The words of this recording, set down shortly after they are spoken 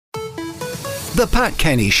The Pat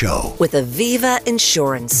Kenny Show with Aviva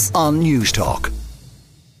Insurance on News Talk.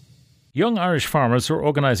 Young Irish farmers are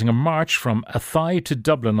organising a march from Athy to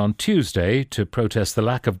Dublin on Tuesday to protest the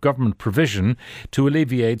lack of government provision to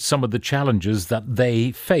alleviate some of the challenges that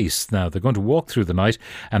they face. Now, they're going to walk through the night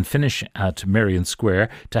and finish at Merrion Square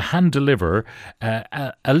to hand deliver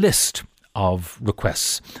a list of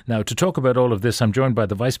requests. Now, to talk about all of this, I'm joined by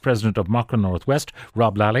the Vice President of Macra Northwest,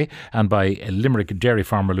 Rob Lally, and by Limerick Dairy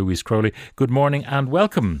Farmer Louise Crowley. Good morning and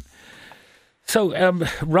welcome. So,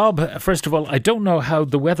 Rob, first of all, I don't know how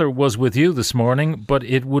the weather was with you this morning, but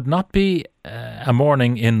it would not be a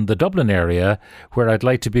morning in the Dublin area where I'd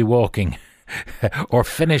like to be walking or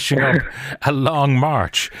finishing up a long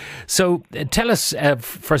march. So tell us,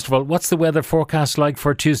 first of all, what's the weather forecast like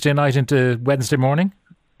for Tuesday night into Wednesday morning?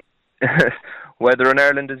 Weather in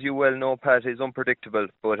Ireland, as you well know, Pat, is unpredictable.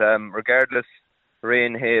 But regardless,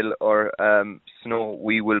 rain, hail or snow,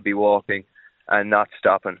 we will be walking and not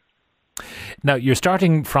stopping. Now, you're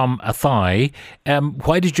starting from Athy.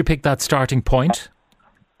 Why did you pick that starting point?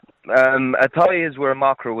 Athy is where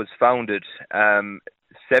Macra was founded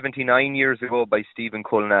 79 years ago by Stephen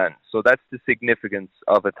Cullinan. So that's the significance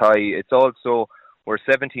of Athy. It's also, we're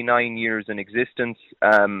 79 years in existence,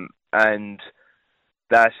 and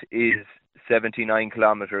that is 79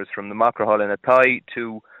 kilometres from the Macra Hall in Athy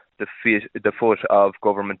to the foot of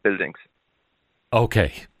government buildings.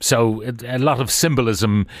 Okay, so a lot of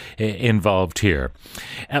symbolism involved here.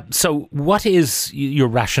 So what is your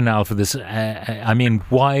rationale for this? I mean,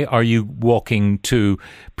 why are you walking to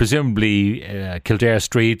presumably Kildare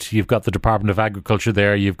Street? You've got the Department of Agriculture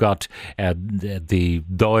there. You've got the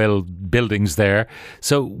Doyle buildings there.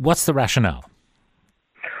 So what's the rationale?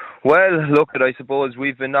 Well, look, I suppose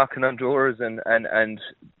we've been knocking on doors and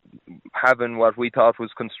having what we thought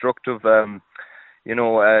was constructive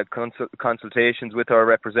consultations with our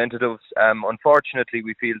representatives. Unfortunately,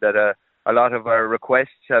 we feel that a lot of our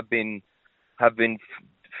requests have been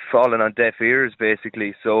fallen on deaf ears,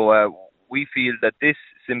 basically. So we feel that this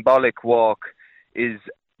symbolic walk is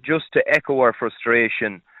just to echo our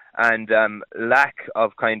frustration and lack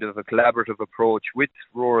of kind of a collaborative approach with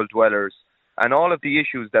rural dwellers and all of the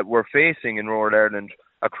issues that we're facing in rural Ireland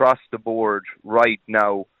across the board right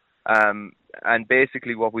now. And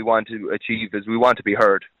basically what we want to achieve is we want to be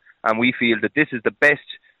heard. And we feel that this is the best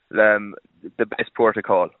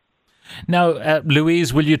protocol. Now,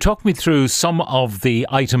 Louise, will you talk me through some of the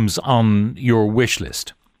items on your wish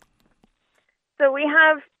list? So we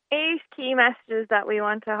have 8 key messages that we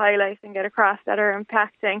want to highlight and get across that are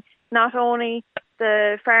impacting not only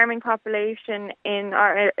the farming population in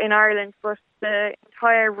Ireland, but the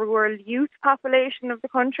entire rural youth population of the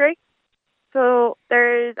country. So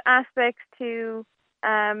there's aspects to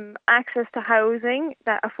access to housing,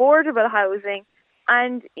 that affordable housing,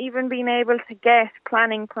 and even being able to get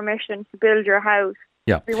planning permission to build your house.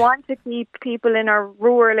 Yeah. We want to keep people in our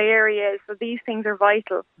rural areas, so these things are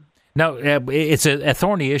vital. Now, it's a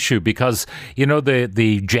thorny issue because, you know,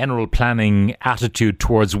 the general planning attitude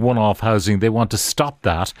towards one-off housing, they want to stop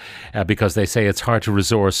that because they say it's hard to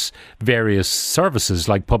resource various services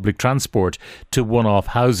like public transport to one-off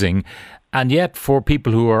housing. And yet, for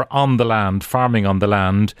people who are on the land, farming on the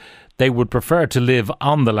land, they would prefer to live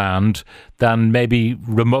on the land than maybe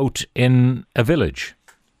remote in a village.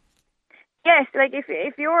 Yes, like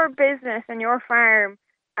if your business and your farm,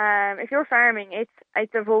 if you're farming, it's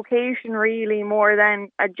a vocation really more than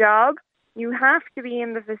a job. You have to be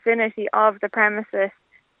in the vicinity of the premises.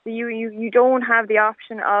 So you don't have the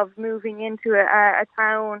option of moving into a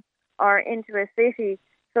town or into a city.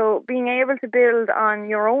 So being able to build on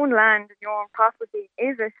your own land and your own property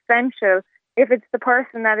is essential if it's the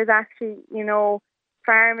person that is actually,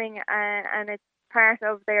 farming and it's part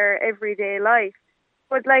of their everyday life.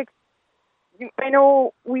 But I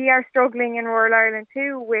know we are struggling in rural Ireland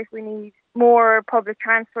too we need more public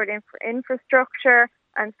transport infrastructure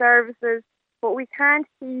and services, but we can't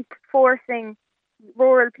keep forcing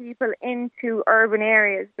rural people into urban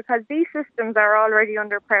areas because these systems are already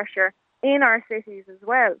under pressure in our cities as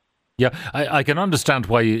well. Yeah, I can understand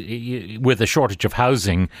why with a shortage of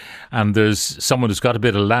housing and there's someone who's got a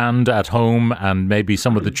bit of land at home and maybe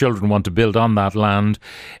some of the children want to build on that land,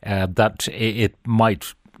 that it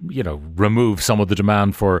might, remove some of the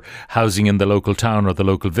demand for housing in the local town or the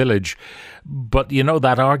local village. But,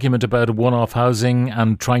 that argument about a one-off housing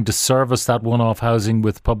and trying to service that one-off housing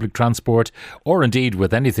with public transport or indeed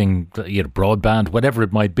with anything, broadband, whatever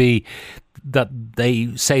it might be, that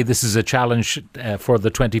they say this is a challenge for the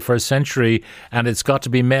 21st century and it's got to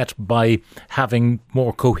be met by having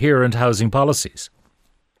more coherent housing policies.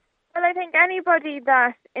 Well, I think anybody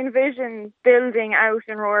that envisions building out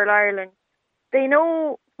in rural Ireland they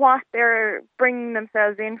know what they're bringing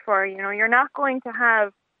themselves in for. You know, you're not going to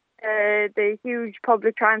have the huge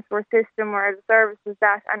public transport system or the services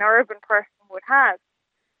that an urban person would have.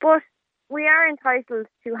 But we are entitled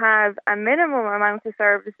to have a minimum amount of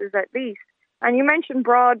services at least. And you mentioned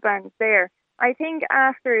broadband there. I think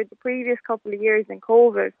after the previous couple of years in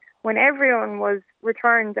COVID, when everyone was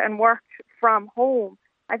returned and worked from home,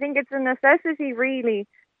 I think it's a necessity really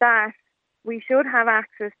that we should have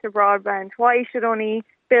access to broadband. Why should only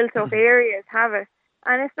built up areas have it?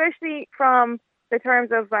 And especially from the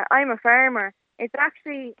terms of, I'm a farmer, it's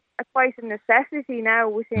actually quite a necessity now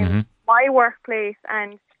within my workplace,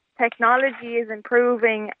 and technology is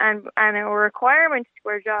improving and a requirement to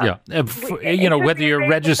our job. Yeah, whether you're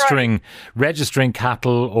registering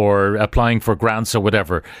cattle or applying for grants or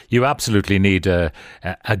whatever, you absolutely need a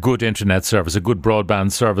good internet service, a good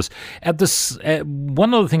broadband service.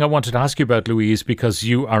 One other thing I wanted to ask you about, Louise, because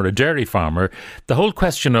you are a dairy farmer, the whole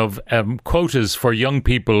question of quotas for young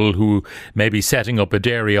people who may be setting up a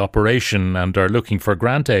dairy operation and are looking for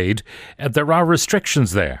grant aid, there are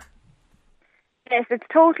restrictions there. Yes, it's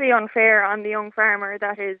totally unfair on the young farmer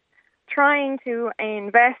that is trying to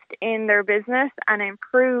invest in their business and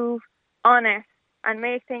improve on it and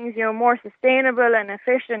make things, more sustainable and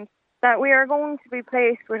efficient, that we are going to be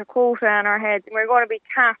placed with a quota on our heads and we're going to be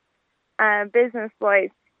capped business-wise.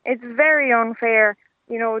 It's very unfair.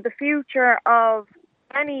 The future of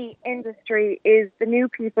any industry is the new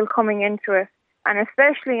people coming into it, and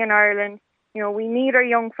especially in Ireland, we need our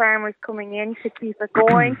young farmers coming in to keep it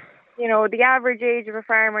going. The average age of a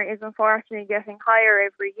farmer is unfortunately getting higher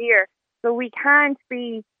every year. So we can't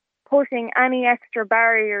be putting any extra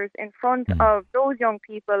barriers in front of those young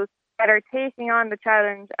people that are taking on the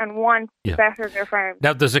challenge and want to better their farms.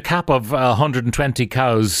 Now, there's a cap of 120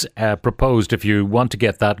 cows proposed if you want to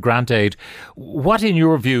get that grant aid. What, in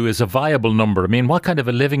your view, is a viable number? I mean, what kind of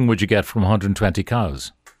a living would you get from 120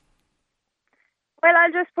 cows? Well,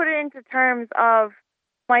 I'll just put it into terms of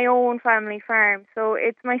my own family farm. So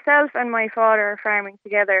it's myself and my father farming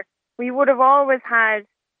together. We would have always had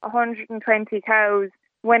 120 cows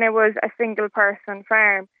when it was a single person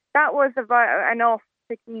farm. That was about enough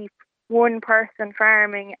to keep one person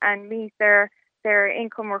farming and meet their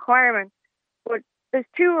income requirements. But there's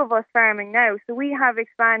two of us farming now, so we have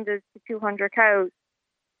expanded to 200 cows.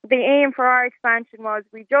 The aim for our expansion was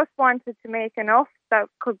we just wanted to make enough that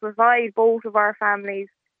could provide both of our families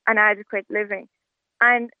an adequate living.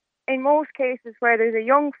 And in most cases where there's a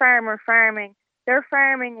young farmer farming, they're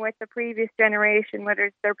farming with the previous generation, whether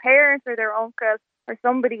it's their parents or their uncle or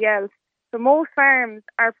somebody else. So most farms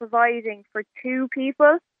are providing for two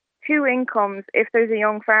people, two incomes if there's a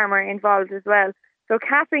young farmer involved as well. So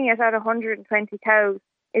capping it at 120 cows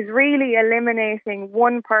is really eliminating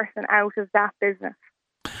one person out of that business.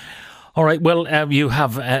 All right, well, you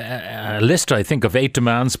have a list, I think, of 8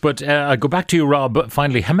 demands, but I'll go back to you, Rob,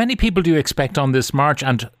 finally. How many people do you expect on this march,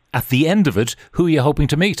 and at the end of it, who are you hoping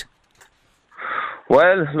to meet?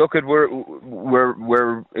 Well, look,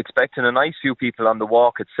 we're expecting a nice few people on the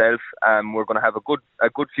walk itself. We're going to have a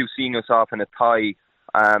good few seeing us off in Athy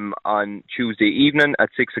on Tuesday evening at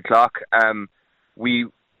 6:00. We're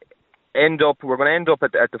going to end up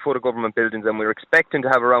at the foot of government buildings, and we're expecting to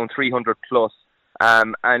have around 300 plus.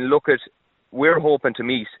 And look, we're hoping to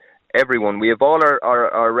meet everyone. We have all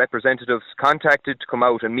our representatives contacted to come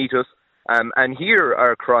out and meet us and hear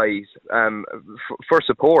our cries for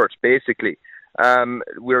support, basically.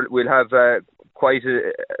 We'll have quite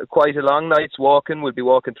a long night's walking. We'll be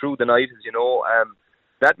walking through the night, as you know.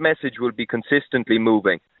 That message will be consistently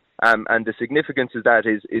moving. And the significance of that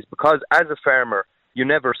is because as a farmer, you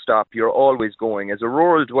never stop. You're always going. As a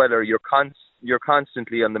rural dweller, you're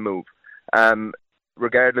constantly on the move.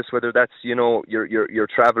 Regardless whether that's, you're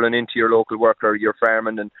travelling into your local work or you're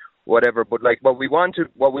farming and whatever. But like what we want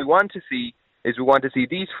to see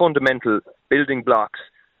these fundamental building blocks.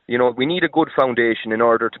 We need a good foundation in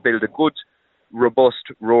order to build a good,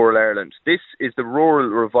 robust rural Ireland. This is the rural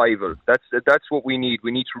revival. That's what we need.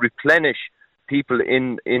 We need to replenish people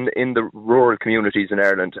in the rural communities in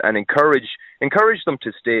Ireland and encourage them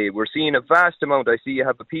to stay. We're seeing a vast amount. I see you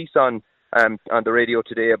have a piece on the radio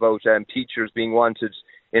today about teachers being wanted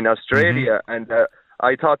in Australia, and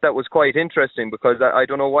I thought that was quite interesting because I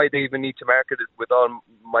don't know why they even need to market it with all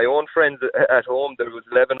my own friends at home. There was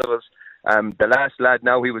 11 of us. The last lad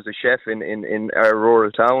now, he was a chef in our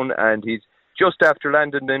rural town, and he's just after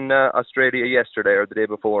landing in Australia yesterday or the day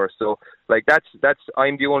before. So like that's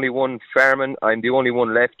I'm the only one farming. I'm the only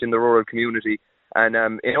one left in the rural community, and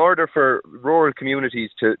in order for rural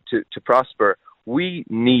communities to prosper, we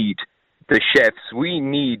need the chefs. We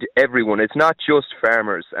need everyone. It's not just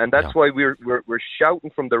farmers, and that's why we're shouting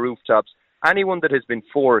from the rooftops. Anyone that has been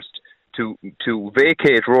forced to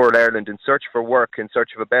vacate rural Ireland in search for work, in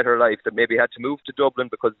search of a better life, that maybe had to move to Dublin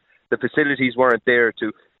because the facilities weren't there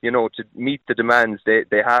to meet the demands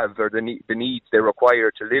they have, or the needs they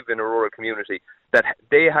require to live in a rural community, that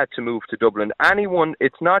they had to move to Dublin. Anyone,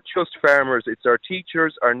 it's not just farmers, it's our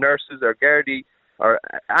teachers, our nurses, our Gardaí, or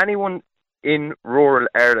anyone in rural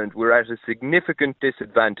Ireland. We're at a significant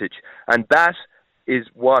disadvantage, and that is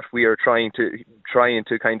what we are trying to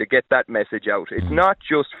kind of get that message out. It's not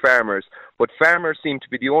just farmers, but farmers seem to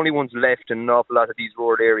be the only ones left in an awful lot of these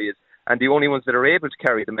rural areas, and the only ones that are able to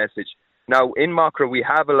carry the message. Now, in Macra, we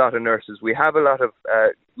have a lot of nurses, we have a lot of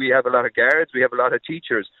guards, we have a lot of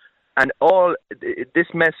teachers, and all this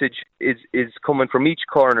message is coming from each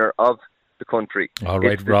corner of the country. All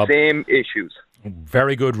right, it's the Rob. Same issues.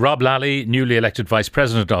 Very good. Rob Lally, newly elected Vice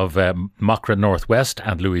President of Macra Northwest,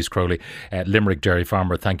 and Louise Crowley, Limerick Dairy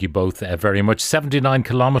Farmer. Thank you both very much. 79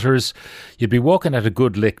 kilometres. You'd be walking at a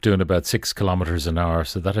good lick doing about 6 kilometres an hour,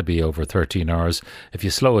 so that'd be over 13 hours. If you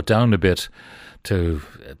slow it down a bit to,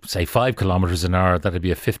 say, 5 kilometres an hour, that'd be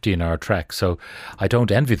a 15-hour trek. So I don't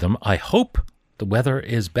envy them. I hope the weather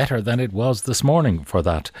is better than it was this morning for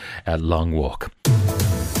that long walk.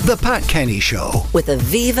 The Pat Kenny Show with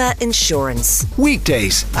Aviva Insurance.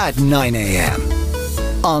 weekdays at 9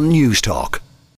 a.m. on News Talk.